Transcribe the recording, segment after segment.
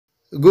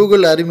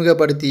Google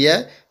அறிமுகப்படுத்திய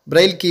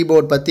Braille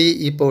Keyboard பற்றி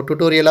இப்போ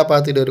டுட்டோரியலாக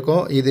பார்த்துட்டு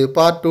இருக்கோம். இது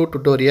part 2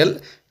 tutorial.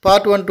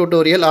 Part 1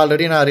 tutorial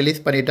already நான்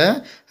ரிலீஸ் பண்ணிட்டேன்.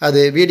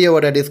 அது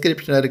வீடியோவோட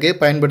டிஸ்கிரிப்ஷனில் இருக்குது,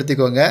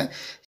 பயன்படுத்திக்கோங்க.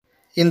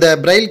 இந்த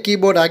Braille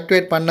Keyboard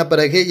ஆக்டிவேட் பண்ண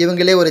பிறகு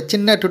இவங்களே ஒரு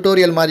சின்ன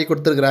டுட்டோரியல் மாதிரி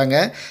கொடுத்துருக்குறாங்க.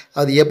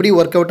 அது எப்படி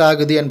ஒர்க் அவுட்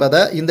ஆகுது என்பதை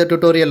இந்த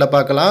டுட்டோரியலில்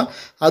பார்க்கலாம்.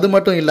 அது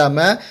மட்டும்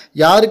இல்லாமல்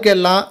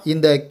யாருக்கெல்லாம்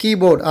இந்த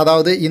கீபோர்டு,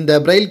 அதாவது இந்த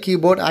Braille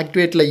Keyboard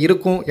ஆக்டிவேட்டில்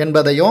இருக்கும்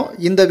என்பதையும்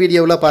இந்த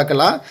வீடியோவில்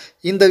பார்க்கலாம்.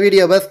 இந்த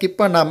வீடியோவை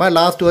ஸ்கிப் பண்ணாமல்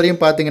லாஸ்ட்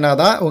வரையும் பார்த்தீங்கன்னா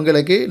தான்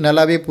உங்களுக்கு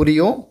நல்லாவே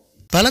புரியும்.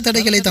 பல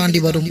தடைகளை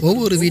தாண்டி வரும்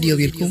ஒவ்வொரு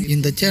வீடியோவிற்கும்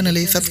இந்த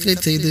சேனலை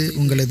சப்ஸ்கிரைப் செய்து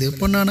உங்களது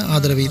பொன்னான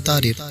ஆதரவை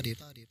தாரீர்.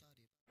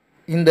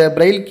 இந்த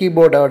Braille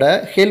கீபோர்டோட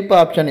ஹெல்ப்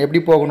ஆப்ஷன் எப்படி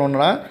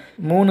போகணும்னா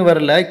 3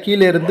 விரலை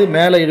கீழே இருந்து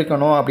மேலே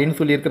இழுக்கணும் அப்படின்னு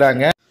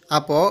சொல்லியிருக்கிறாங்க.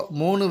 அப்போது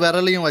 3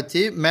 விரலையும்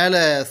வச்சு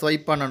மேலே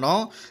ஸ்வைப்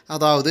பண்ணணும்.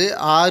 அதாவது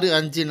 6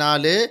 5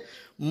 4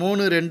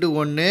 3 2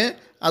 1,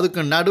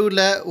 அதுக்கு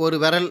நடுவில் ஒரு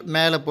விரல்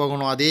மேலே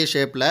போகணும் அதே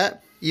ஷேப்பில்.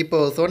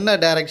 இப்போது சொன்ன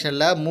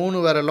டைரெக்ஷனில்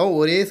 3 விரலும்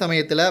ஒரே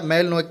சமயத்தில்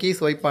மேல் நோக்கி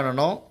ஸ்வைப்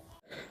பண்ணணும்.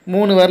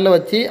 3 விரலை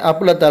வச்சு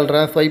அப்பில்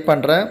தள்ளுறேன், ஸ்வைப்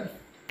பண்ணுறேன்.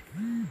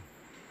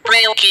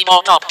 Braille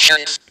Keyboard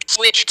Options.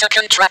 Switch to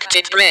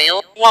contracted Braille,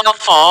 1 of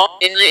 4,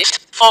 in list,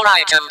 4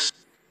 items.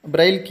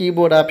 Braille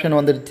Keyboard Option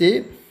வந்துருச்சு.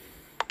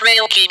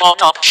 Braille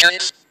Keyboard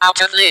Options, out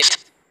of list.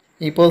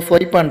 இப்போ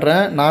ஸ்வைப்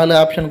பண்ணுறேன், 4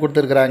 ஆப்ஷன்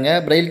கொடுத்துருக்குறாங்க.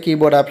 Braille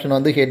Keyboard Option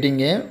வந்து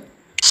heading.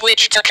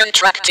 Switch to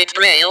contracted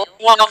Braille,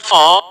 1 of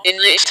 4, in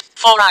list,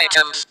 4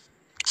 items.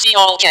 See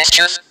all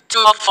gestures,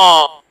 2 of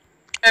 4.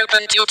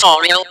 Open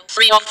tutorial,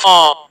 3 of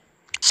 4.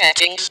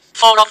 Settings,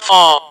 4 of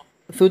 4.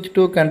 Switch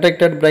to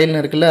contracted Braille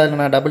இருக்குல்ல, அதில்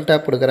நான் double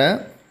tape கொடுக்குறேன்.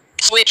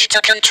 Switch to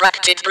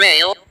contracted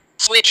Braille.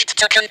 Switched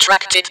to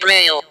contracted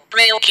Braille.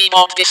 Braille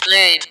keyboard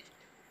displayed.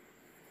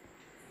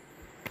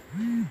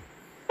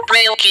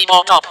 Braille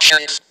keyboard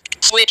options.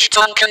 Switch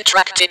to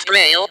uncontracted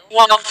Braille,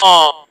 1 of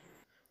 4.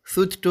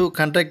 Switch to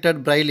contracted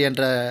Braille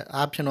என்ற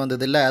option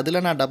வந்ததில்ல,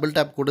 அதில் நான் double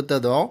tape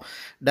கொடுத்ததும்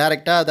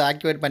டைரெக்டாக அதை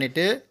ஆக்டிவேட்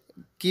பண்ணிவிட்டு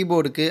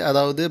கீபோர்டுக்கு,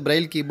 அதாவது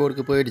Braille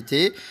கீபோர்டுக்கு போயிடுச்சு.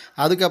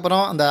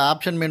 அதுக்கப்புறம் அந்த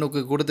ஆப்ஷன்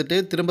மெனுக்கு கொடுத்துட்டு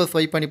திரும்ப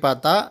ஸ்வைப் பண்ணி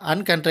பார்த்தா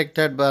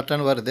அன்கன்ட்ராக்டட்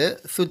பட்டன் வருது.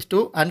 ஸ்விட்ச்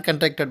டு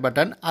அன்கன்ட்ராக்டட்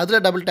பட்டன்,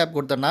 அதில் டபுள் டேப்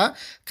கொடுத்தோன்னா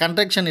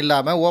கன்ட்ராக்ஷன்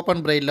இல்லாமல்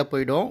ஓப்பன் Brailleல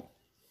போயிடும்.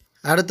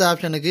 அடுத்த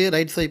ஆப்ஷனுக்கு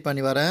ரைட் ஸ்வைப்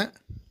பண்ணி வரேன்.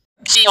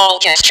 See all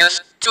gestures,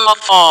 2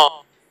 of 4.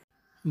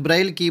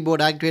 Braille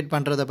keyboard activate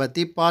பண்ணுறதை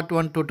பற்றி பார்ட்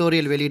 1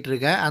 டுட்டோரியல்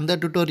வெளியிட்டிருக்கேன். அந்த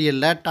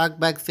டுட்டோரியலில் டாக்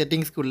பேக்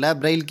செட்டிங்ஸ்க்குள்ளே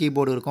Braille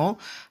கீபோர்டு இருக்கும்.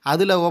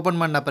 அதில் ஓப்பன்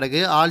பண்ண பிறகு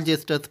ஆல்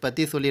ஜெஸ்டர்ஸ்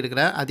பற்றி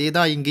சொல்லியிருக்கிறேன். அதே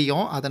தான்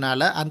இங்கேயும்.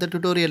 அதனால் அந்த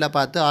டுட்டோரியலை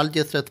பார்த்து ஆல்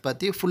ஜெஸ்டர்ஸ்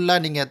பற்றி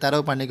ஃபுல்லாக நீங்கள்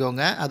தரவு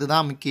பண்ணிக்கோங்க,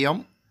 அதுதான்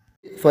முக்கியம்.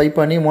 ஸ்வைப்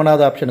பண்ணி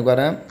 3வது ஆப்ஷனுக்கு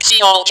வரேன்.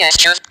 See all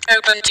gestures,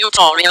 open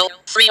tutorial,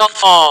 3 of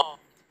 4.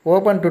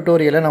 Open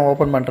டுட்டோரியலை நான்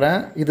ஓப்பன் பண்ணுறேன்.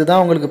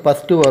 இதுதான் உங்களுக்கு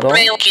ஃபஸ்ட்டு வரும்.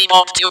 Braille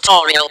keyboard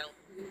tutorial.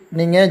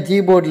 நீங்கள்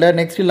ஜீபோர்டில்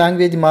நெக்ஸ்ட்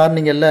லாங்குவேஜ்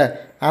மாறினீங்கல்ல,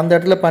 அந்த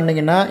இடத்துல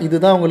பண்ணிங்கன்னா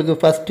இதுதான் உங்களுக்கு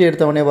ஃபஸ்ட்டு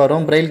எடுத்தவொடனே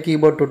வரும் Braille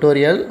Keyboard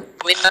Tutorial.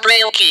 With the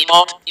Braille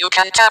keyboard, you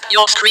can tap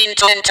your screen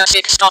to enter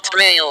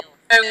 6.Braille.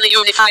 Only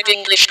Unified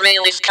English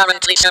Braille is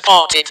currently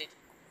supported.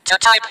 To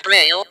type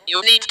Braille,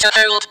 you need to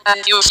hold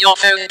and use your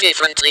phone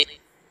differently.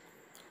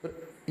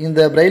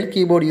 இந்த Braille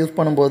Keyboard use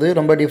பண்ணும்போது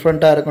ரொம்ப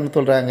டிஃப்ரெண்ட்டாக இருக்குன்னு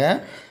சொல்கிறாங்க.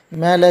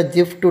 மேலே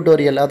GIF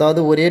tutorial, அதாவது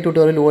ஒரே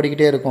tutorial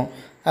ஓடிக்கிட்டே இருக்கும்.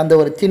 அந்த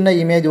ஒரு சின்ன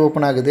இமேஜ்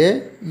ஓப்பன் ஆகுது.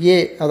 ஏ,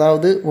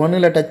 அதாவது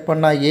 1ல் டச்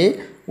பண்ணால் ஏ,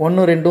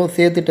 1 2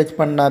 சேர்த்து டச்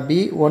பண்ணால் பி,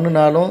 1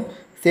 4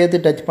 சேர்த்து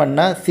டச்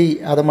பண்ணால் சி.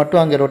 அதை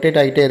மட்டும் அங்கே ரொட்டேட்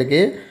ஆகிட்டே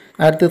இருக்குது.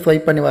 அடுத்து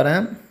ஸ்வைப் பண்ணி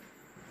வரேன்.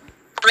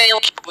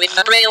 With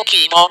the Braille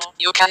keyboard,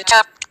 you can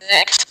tap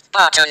next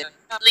button.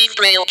 Leave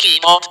Braille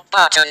keyboard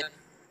button.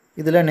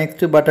 இதில்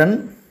next button,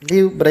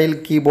 leave Braille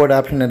keyboard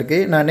option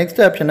இருக்குது. நான்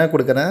நெக்ஸ்ட் ஆப்ஷனை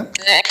கொடுக்குறேன்.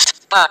 Next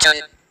button.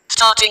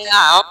 Starting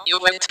now, you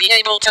won't be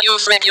able to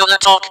use regular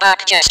talkback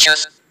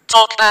gestures.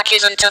 Talkback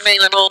isn't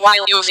available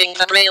while using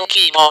the Braille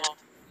keyboard.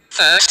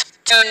 First,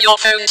 turn your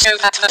phone so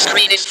that the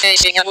screen is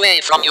facing away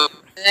from you.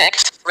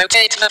 Next,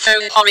 rotate the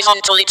phone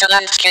horizontally to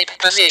landscape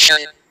position.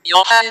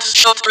 Your hands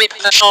should grip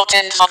the short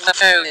ends of the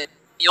phone.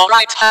 Your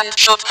right hand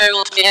should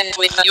hold the end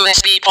with the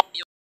USB port.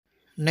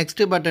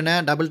 Next பட்டனை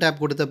double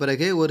tape கொடுத்த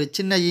பிறகு ஒரு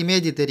சின்ன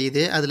image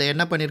தெரியுது. அதில்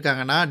என்ன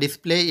பண்ணியிருக்காங்கன்னா,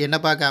 display என்ன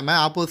பார்க்காம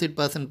ஆப்போசிட்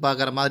பர்சன்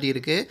பார்க்குற மாதிரி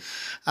இருக்குது.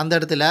 அந்த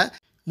இடத்துல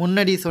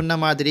முன்னாடி சொன்ன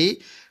மாதிரி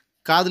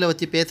காதில்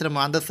வச்சு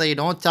பேசுகிறோமோ அந்த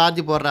சைடும்,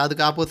 சார்ஜ் போடுற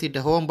அதுக்கு ஆப்போசிட்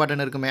ஹோம்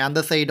பட்டன் இருக்குமே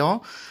அந்த சைடும்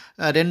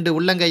 2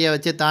 உள்ளங்கையை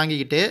வச்சு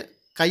தாங்கிக்கிட்டு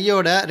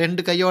கையோட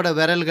 2 கையோட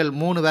விரல்கள்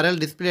 3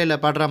 விரல்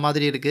டிஸ்பிளேயில் படுற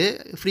மாதிரி இருக்குது.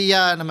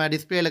 ஃப்ரீயாக நம்ம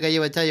டிஸ்பிளேயில் கையை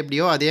வச்சா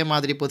எப்படியோ அதே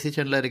மாதிரி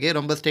பொசிஷனில் இருக்குது.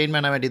 ரொம்ப ஸ்ட்ரெயின்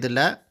பண்ண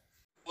வேண்டியதில்லை.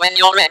 When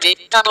you're ready,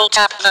 double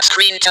tap the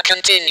screen to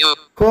continue.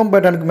 Home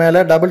பட்டனுக்கு மேலே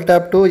double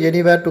tape to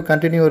anywhere to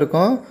continue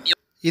இருக்கும்.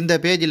 இந்த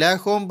பேஜில்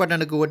ஹோம்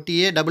பட்டனுக்கு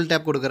ஒட்டியே டபுள்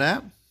டேப் கொடுக்குறேன்.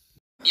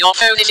 Your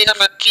phone is in a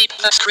mode. Keep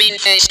the screen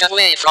faced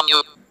away from you.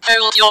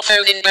 Hold your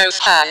phone in both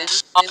hands,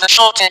 on the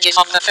short edges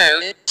of the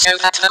phone, so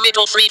that the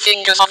middle 3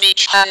 fingers of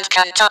each hand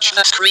can touch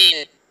the screen.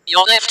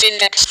 Your left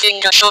index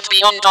finger should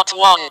be on dot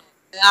 1.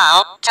 Now,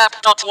 tap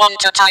dot 1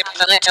 to type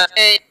the letter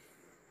A.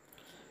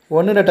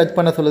 1ல touch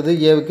பண்ண சொல்லுது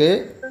ஏவுக்கு.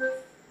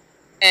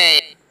 A.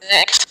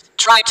 Next,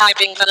 try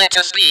typing the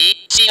letters B,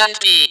 C and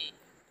D.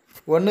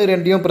 1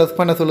 2யும் press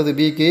பண்ண சொல்லுது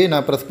பிக்கு.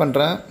 நான் press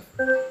பண்ணுறேன்.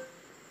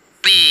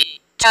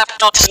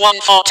 dots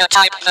 1 4 to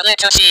type the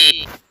letter C.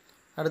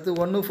 அடுத்து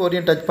 1 4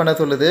 touch பண்ண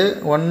சொல்லுது.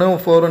 1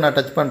 4 நான்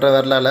டச் பண்ணுறேன்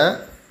வரலால.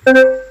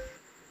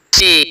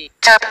 C.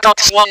 Tap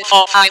dots 1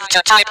 4 5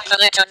 to type the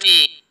letter D.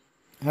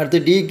 அடுத்து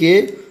Dக்கு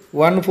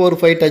 1 4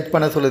 5 டச்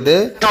பண்ண சொல்லுது.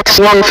 Dots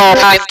 1 4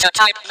 5 to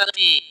type the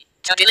D.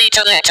 To delete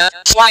a letter,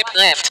 swipe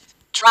left.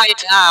 Try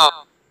it now.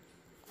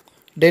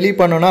 Delete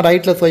பண்ணோன்னா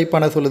ரைட்டில் ஸ்வைப்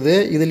பண்ண சொல்லுது.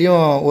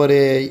 இதுலேயும் ஒரு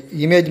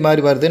இமேஜ்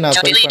மாதிரி வருது. நான்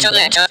To ஸ்வைப் delete a பண்ணுறேன்.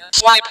 letter,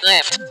 swipe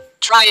left.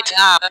 Try it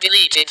now.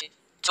 Delete it.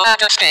 To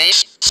add a space,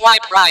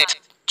 swipe right.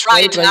 Try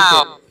it now.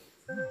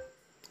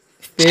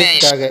 Space.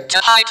 ஸ்பேஸ்க்காக To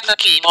hide the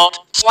keyboard,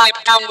 swipe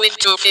down with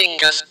 2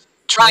 fingers.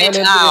 Try it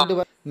now.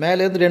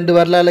 மேலேருந்து 2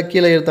 வரலால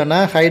கீழே இழுத்தோன்னா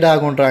height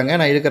ஆகுன்றாங்க.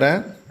 நான் இருக்கிறேன்.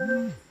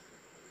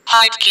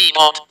 Hide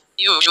keyboard.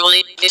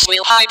 Usually, this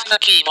will hide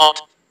the keyboard.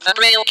 The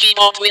Braille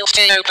keyboard will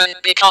stay open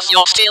because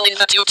you're still in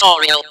the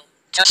tutorial.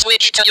 To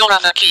switch to your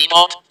other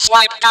keyboard,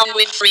 swipe down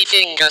with 3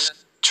 fingers.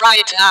 Try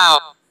it now.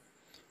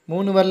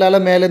 3 வரலால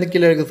மேலேருந்து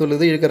கீழே இழுக்க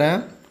சொல்லுது. இருக்கிறேன்.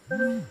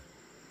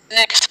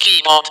 Next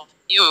keyboard.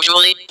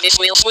 Usually, this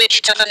will switch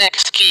to the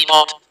next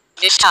keyboard.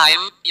 This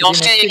time, you're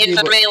staying in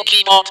the Braille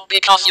keyboard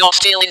because you're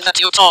still in the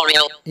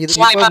tutorial.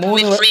 Swipe up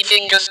with 3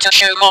 fingers to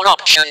show more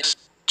options.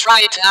 Try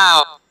it now.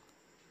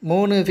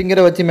 3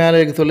 ஃபிங்கரை வச்சு மேலே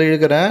இழுக்க சொல்லி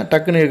இழுக்கிறேன்.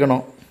 டக்குன்னு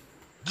இழுக்கணும்.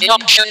 The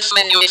options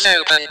menu is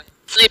open.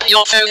 Flip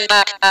your phone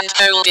back and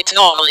hold it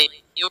normally.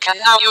 You can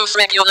now use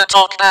regular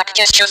talkback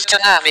gestures to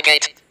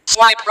navigate.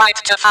 Swipe right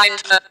to find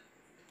the...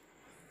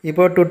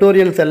 இப்போ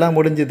tutorials எல்லாம்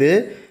முடிஞ்சுது.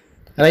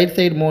 Right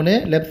side 3,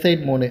 left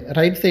side 3.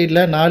 Right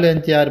சைடில் 4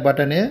 5 6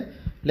 button,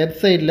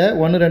 left சைடில்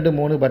 1 2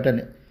 3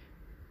 button.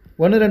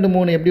 1 2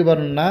 3 எப்படி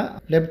வரணும்னா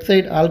left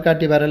side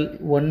ஆள்காட்டி விரல்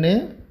 1,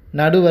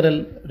 நடுவரல்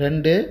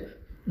 2,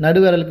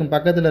 நடுவரலுக்கும்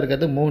பக்கத்தில்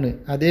இருக்கிறது 3.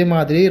 அதே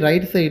மாதிரி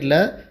ரைட் சைடில்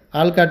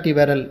ஆள்காட்டி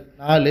விரல்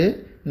 4,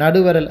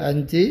 நடுவரல்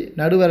 5,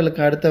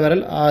 நடுவரலுக்கு அடுத்த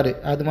விரல் 6.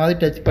 அது மாதிரி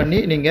டச் பண்ணி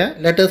நீங்கள்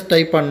லெட்டர்ஸ்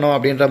டைப் பண்ணணும்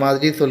அப்படின்ற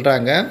மாதிரி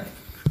சொல்கிறாங்க.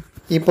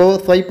 இப்போது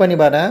ஸ்வைப் பண்ணி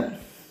பாருங்கள்.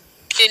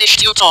 Finish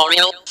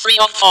tutorial 3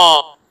 of 4.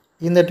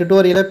 இந்த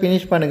டுட்டோரியலை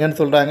ஃபினிஷ் பண்ணுங்கன்னு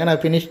சொல்கிறாங்க. நான்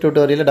ஃபினிஷ்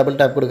டுட்டோரியலை டபுள்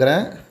டேப்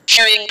கொடுக்குறேன்.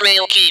 Showing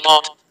Braille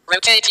keyboard.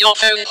 Rotate your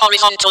phone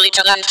horizontally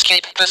to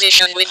landscape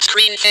position with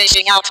screen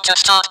facing out to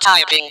start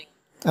typing.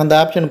 அந்த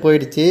ஆப்ஷன்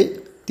போயிடுச்சு.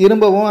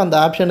 திரும்பவும் அந்த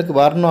ஆப்ஷனுக்கு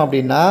வரணும்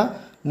அப்படின்னா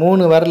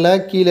 3 வரல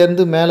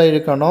கீழேருந்து மேலே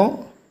இழுக்கணும்.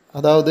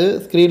 அதாவது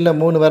ஸ்க்ரீனில்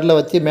 3 வரல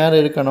வச்சு மேலே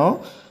இழுக்கணும்.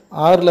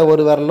 6ல்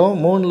ஒரு வரலும்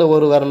 3ல்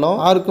ஒரு வரலும்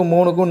 6க்கும்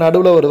 3க்கும்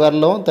நடுவில் ஒரு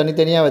வரலும்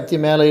தனித்தனியாக வச்சு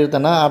மேலே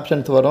இழுத்தனா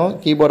ஆப்ஷன்ஸ் வரும்.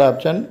 Keyboard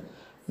option.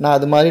 நான்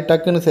அது மாதிரி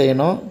டக்குன்னு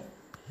செய்யணும்.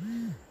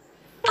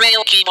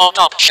 Braille Keyboard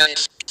Options.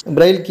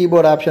 Braille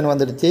Keyboard Option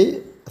வந்துடுச்சு.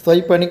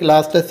 ஸ்வைப் பண்ணி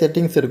லாஸ்ட்டில்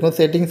செட்டிங்ஸ் இருக்கும்.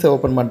 செட்டிங்ஸை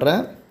ஓப்பன்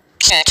பண்ணுறேன்.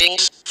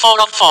 Settings 4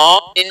 of 4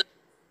 in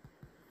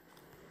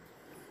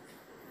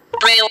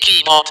Braille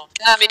Keyboard.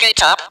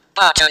 Navigate up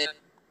button.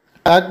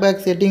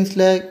 டாக்பேக்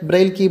செட்டிங்ஸில்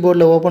Braille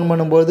கீபோர்டில் ஓப்பன்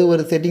பண்ணும்போது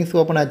ஒரு செட்டிங்ஸ்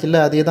ஓப்பன் ஆச்சுல்ல,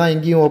 அதே தான்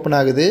இங்கேயும் ஓப்பன்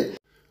ஆகுது.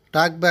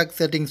 டாக்பேக்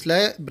செட்டிங்ஸில்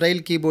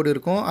Braille கீபோர்டு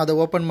இருக்கும். அதை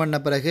ஓப்பன் பண்ண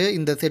பிறகு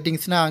இந்த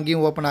செட்டிங்ஸ்னால்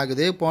அங்கேயும் ஓப்பன்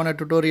ஆகுது. போன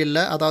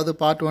டுட்டோரியலில் அதாவது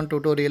பார்ட் 1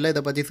 டுட்டோரியலில்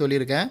இதை பற்றி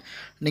சொல்லியிருக்கேன்.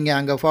 நீங்கள்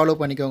அங்கே ஃபாலோ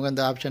பண்ணிக்கோங்க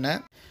இந்த ஆப்ஷனை.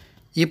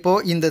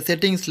 இப்போது இந்த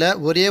செட்டிங்ஸில்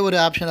ஒரே ஒரு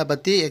ஆப்ஷனை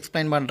பற்றி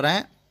எக்ஸ்பிளைன்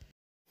பண்ணுறேன்.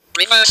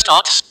 Reverse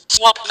dots.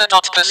 Swap the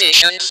dot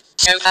positions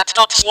so that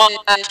dots 1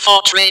 and 4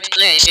 trade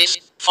places.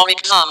 For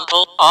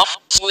example, off,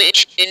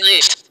 switch, in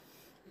list.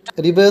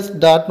 Reverse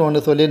டாட்னு ஒன்று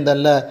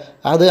சொல்லியிருந்தேன்ல,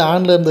 அது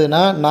ஆனில்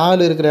இருந்ததுன்னா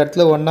 4 இருக்கிற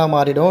இடத்துல 1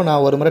 மாறிடும்.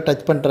 நான் ஒரு முறை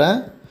டச் பண்ணுறேன்.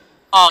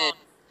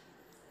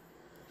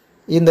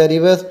 இந்த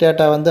ரிவர்ஸ்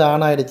டேட்டா வந்து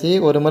ஆன் ஆகிடுச்சு.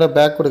 ஒரு முறை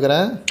பேக்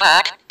கொடுக்குறேன்.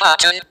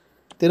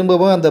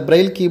 திரும்பவும் அந்த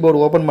Braille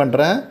கீபோர்டு ஓப்பன்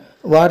பண்ணுறேன்.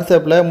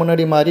 வாட்ஸ்அப்பில்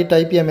முன்னாடி மாதிரி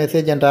டைப் எ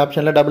மெசேஜ் என்ற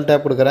ஆப்ஷனில் டபுள்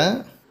டேப் கொடுக்குறேன்.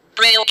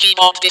 Braille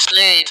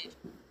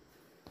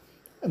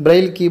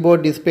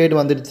கீபோர்ட்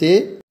டிஸ்பிளேட் வந்துடுச்சு.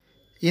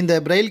 இந்த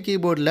Braille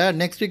கீபோர்டில்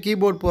நெக்ஸ்ட்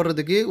கீபோர்ட்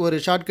போடுறதுக்கு ஒரு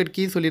ஷார்ட்கட்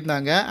கீ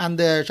சொல்லியிருந்தாங்க.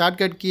 அந்த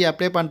ஷார்ட்கட் கீ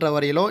அப்ளை பண்ணுற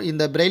வரையிலும்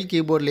இந்த Braille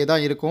கீபோர்ட்லேயே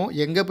தான் இருக்கும்.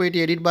 எங்கே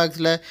போய்ட்டு எடிட்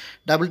பாக்ஸில்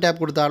டபுள்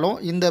டேப் கொடுத்தாலும்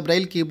இந்த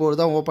Braille கீபோர்டு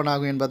தான் ஓப்பன்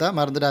ஆகும் என்பதை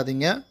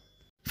மறந்துடாதீங்க.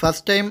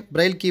 First time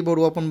Braille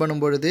keyboard open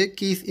பண்ணும்பொழுது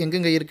கீஸ்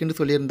எங்கெங்கே இருக்குதுன்னு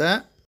சொல்லியிருந்தேன்.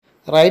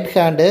 ரைட்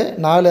ஹேண்டு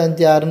 4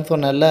 5 6ன்னு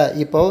சொன்னேன்ல,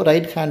 இப்போது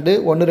ரைட் ஹேண்டு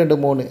 1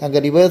 2 3 அங்கே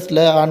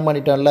ரிவர்ஸில் ஆன்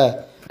பண்ணிட்டோம்ல,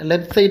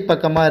 லெஃப்ட் சைட்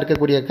பக்கமாக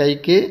இருக்கக்கூடிய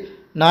கைக்கு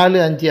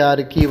 4 5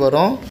 6 கீ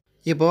வரும்.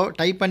 இப்போது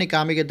டைப் பண்ணி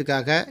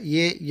காமிக்கிறதுக்காக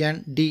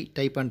AND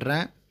டைப்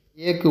பண்ணுறேன்.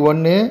 ஏக்கு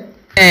 1,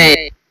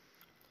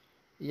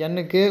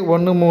 Nக்கு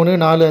 1 3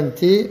 4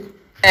 5,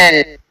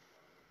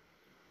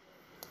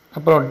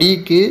 அப்புறம்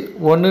Dக்கு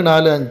 1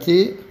 4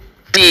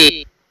 5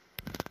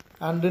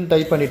 அண்டுன்னு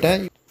டைப்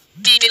பண்ணிட்டேன்.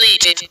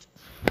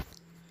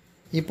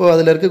 இப்போது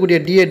அதில் இருக்கக்கூடிய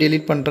Dயை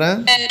டெலீட் பண்ணுறேன்.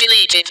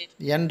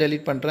 N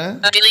டெலீட் பண்ணுறேன்.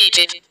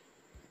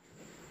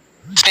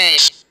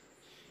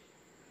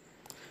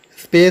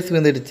 ஸ்பேஸ்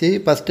வந்துடுச்சு.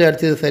 ஃபஸ்ட்டு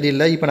அடித்தது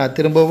சரியில்லை. இப்போ நான்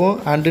திரும்பவும்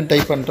அண்டுன்னு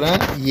டைப் பண்ணுறேன்.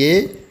 A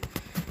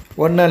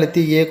 1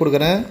 அழுத்தி A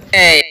கொடுக்குறேன்.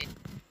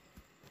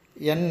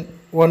 N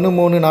 1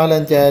 3 4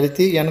 5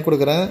 அழுத்தி N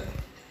கொடுக்குறேன்.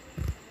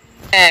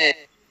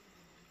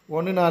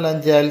 1 4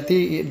 5 அழுத்தி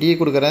D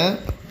கொடுக்குறேன்.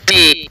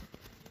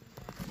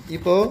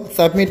 இப்போது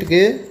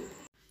சப்மிட்டுக்கு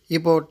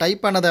இப்போது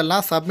டைப்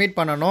பண்ணதெல்லாம் சப்மிட்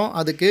பண்ணணும்.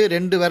 அதுக்கு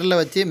 2 விரலை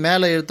வச்சு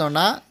மேலே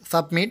இழுத்தோன்னா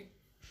சப்மிட்.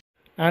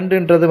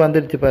 அண்டுன்றது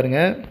வந்துடுச்சு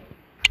பாருங்கள்.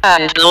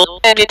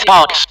 edit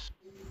box.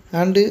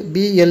 And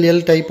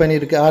PLL type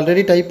பண்ணியிருக்கு.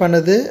 ஆல்ரெடி டைப்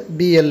பண்ணது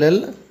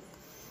பிஎல்எல்.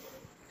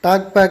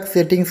 டாக்பேக்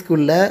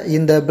செட்டிங்ஸ்குள்ளே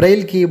இந்த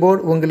பிரெயில்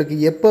கீபோர்டு உங்களுக்கு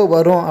எப்போ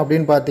வரும்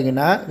அப்படின்னு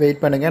பார்த்தீங்கன்னா,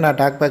 வெயிட் பண்ணுங்கள், நான்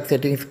டாக்பேக்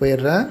செட்டிங்ஸ்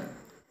போயிடுறேன்.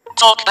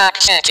 Talkback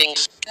settings.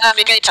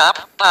 Navigate up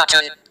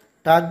button.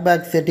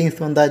 டாக்பேக் settings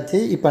வந்தாச்சு.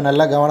 இப்போ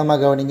நல்லா கவனமாக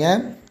கவனிங்க.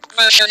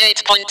 Version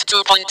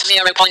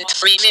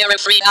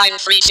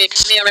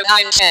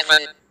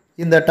 8.2.0.303936097.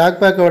 இந்த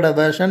டாக்பேக்கோட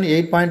வெர்ஷன்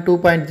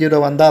 8.2.0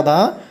 வந்தால்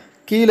தான்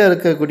கீழே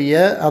இருக்கக்கூடிய,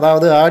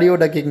 அதாவது ஆடியோ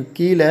டக்கிங்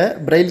கீழே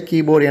பிரெயில்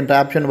கீபோர்டு என்ற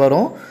ஆப்ஷன்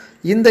வரும்.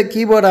 இந்த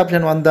கீபோர்டு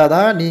ஆப்ஷன் வந்தால்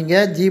தான்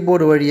நீங்கள்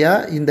ஜிபோர்டு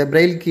வழியாக இந்த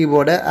பிரெயில்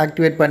கீபோர்டை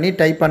ஆக்டிவேட் பண்ணி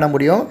டைப் பண்ண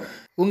முடியும்.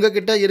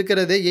 உங்ககிட்ட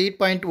இருக்கிறது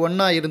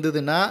 8.1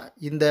 இருந்ததுன்னா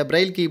இந்த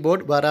பிரெயில்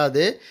கீபோர்டு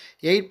வராது.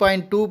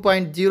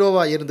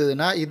 8.2.0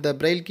 இருந்ததுன்னா இந்த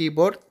பிரெயில்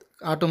கீபோர்டு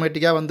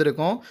ஆட்டோமேட்டிக்காக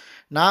வந்திருக்கும்.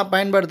 நான்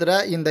பயன்படுத்துகிற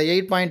இந்த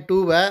 8.2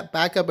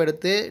 பேக்கப்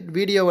எடுத்து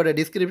வீடியோவோட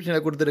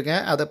டிஸ்கிரிப்ஷனில்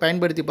கொடுத்துருக்கேன். அதை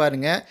பயன்படுத்தி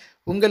பாருங்கள்.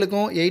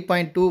 உங்களுக்கும்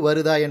 8.2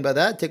 வருதா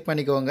என்பதை செக்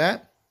பண்ணிக்கோங்க.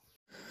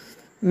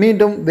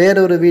 மீண்டும்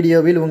வேறொரு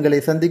வீடியோவில் உங்களை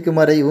சந்திக்கும்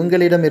வரை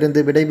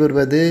உங்களிடமிருந்து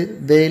விடைபெறுவது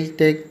வேல்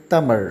tech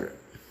Tamil.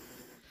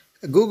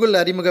 Google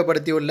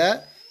அறிமுகப்படுத்தியுள்ள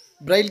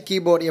Braille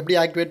keyboard எப்படி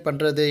ஆக்டிவேட்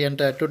பண்ணுறது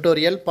என்ற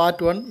டுட்டோரியல்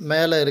பார்ட் 1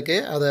 மேலே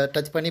இருக்குது. அதை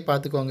டச் பண்ணி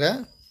பார்த்துக்கோங்க.